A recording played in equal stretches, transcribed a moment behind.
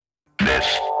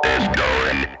is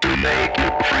going to make you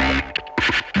free.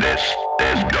 This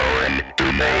is going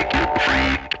to make you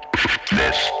free.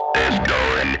 This is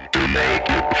going to make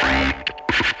you free.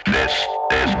 This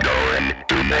is going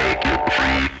to make you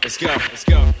free. Let's go, let's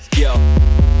go, yo.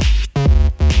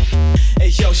 Hey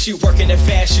yo, she working it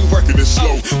fast, she working it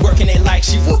slow. Working it like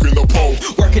she working the pole.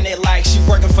 Working it like she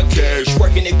working for cash.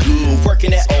 Working it good,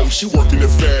 working it she working it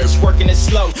fast. Working it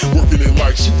slow. Working it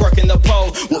like she working the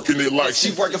pole. Working it like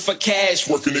she working for cash.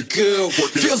 Working it good,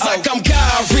 working feels like I'm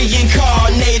God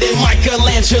reincarnated,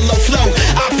 Michelangelo flow.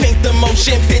 I paint the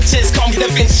motion, bitches call me Da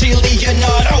Vinci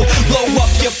Leonardo. Blow up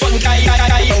your fucking guy.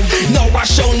 No, I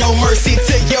show no mercy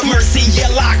to your mercy, yeah,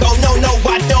 Lago. No,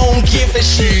 I don't give a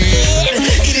shit.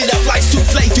 Eat it up like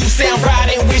souffle, you sound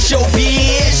riding with your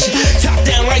bitch. Top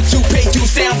down like toupee, you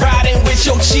sound riding with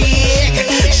your chick.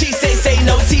 She say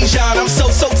no T-John, I'm so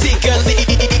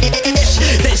ticklish.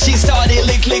 Then she started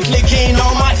licking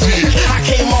on my dick. I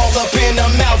came all up in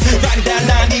her mouth, right down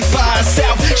 95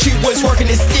 South. She was working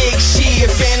the stick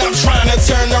shift and I'm trying to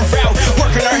turn her out.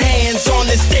 Working her hands on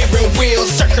the steering wheel,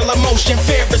 circular motion,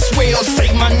 Ferris wheel.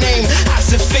 Say my name,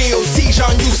 how's it feel?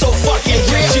 T-John, you so fucking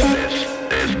real. This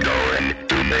is going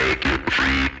to make you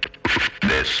free.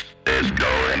 This is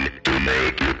going to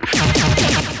make you free.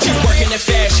 She working it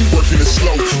fast, she working it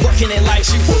slow. Working it like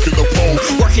she working the pole.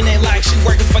 Working it like she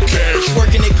working for cash.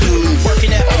 Working it good,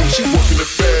 working it she working it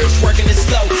fast. Working it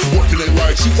slow. Working it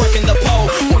like she working the pole.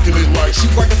 Working it like she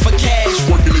working for cash.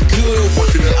 Working it good,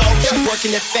 working it she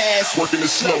working it fast. Working it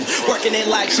slow. Working it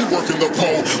like she working the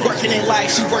pole. Working it like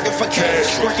she working for cash.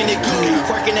 Working it good,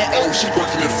 working it she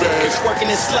working it fast. Working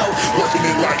it slow. Working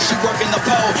it like she working the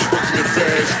pole. Working it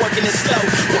fast. Working it slow.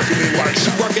 Working it like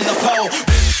she working the pole.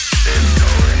 Is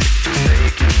going to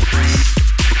make you free.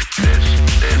 This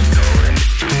is going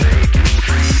to make you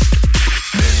free.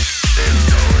 This is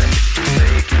going to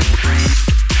make you free.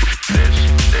 This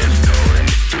is going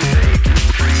to make you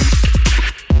free.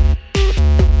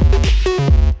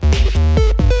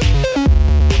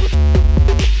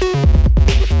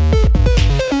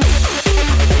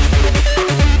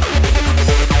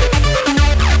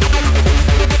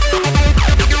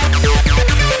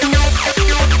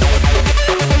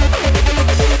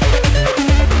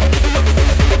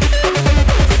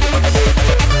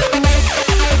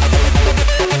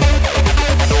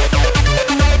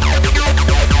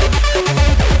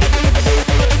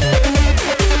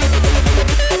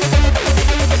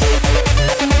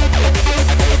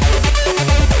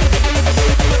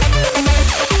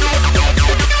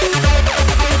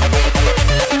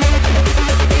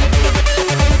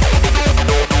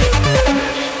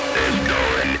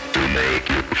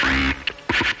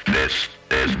 This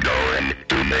is going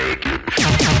to make you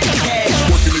cash.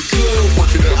 Working it good,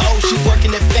 working it she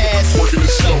working it fast. Working it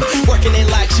slow, working it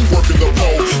like she working the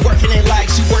pole. Working it like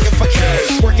she working for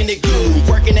cash. Working it good,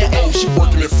 working it she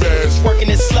working it fast. Working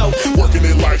it slow, working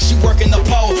it like she working the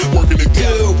pole. Working it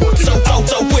good, working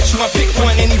so which one? Pick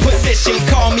one, any position.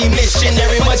 Call me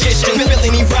missionary magician.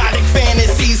 Feeling erotic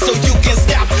fantasies so you can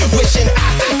stop wishing.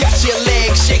 I got your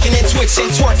legs shaking and twitching,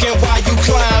 twerking while you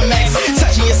climax.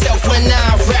 Touching yourself when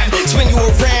I rap. Spin you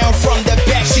around from the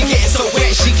back. She getting so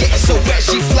wet, she getting so wet.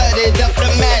 She flooded up the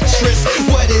mattress.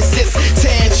 What is this?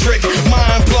 Tantric,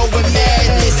 mind-blowing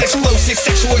madness. Explosive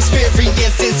sexual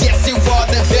experiences. Yes, you are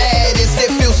the baddest.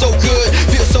 It feels so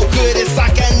good, it's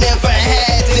like I never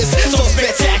had this. So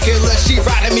spectacular, she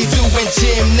riding me doing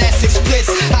gymnastics splits.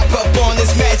 Hop up on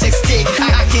this magic stick.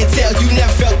 I can tell you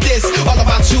never felt this. All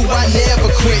about you, I never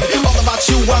quit. All about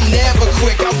you, I'm never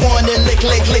quick. I wanna lick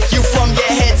you from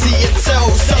your head to your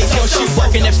toes. Say yo, she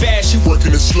working it fast, she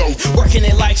working it slow. Working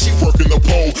it like she working the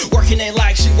pole. Working it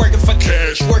like she working for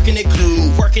cash. Working it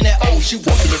good, working it she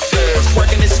working it fast.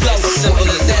 Working it slow, simple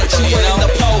as that. She working the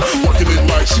pole. Working it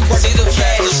like she working the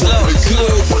cash. Slow,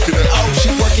 good, working it she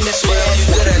working it fast.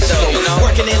 Good at though, you know.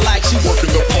 Working it like she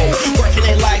working the pole. Working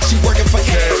it like she working for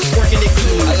cash. Working it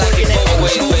good, working it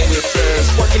she working it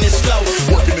fast. Working it slow,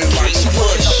 working it like she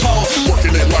working the pole.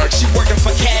 Working it like she working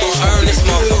for cash. Earn this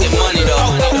motherfucking money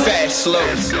though. Fast, slow.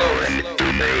 It's going to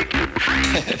make you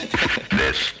free.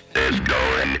 This is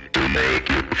going to make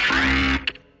you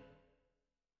free.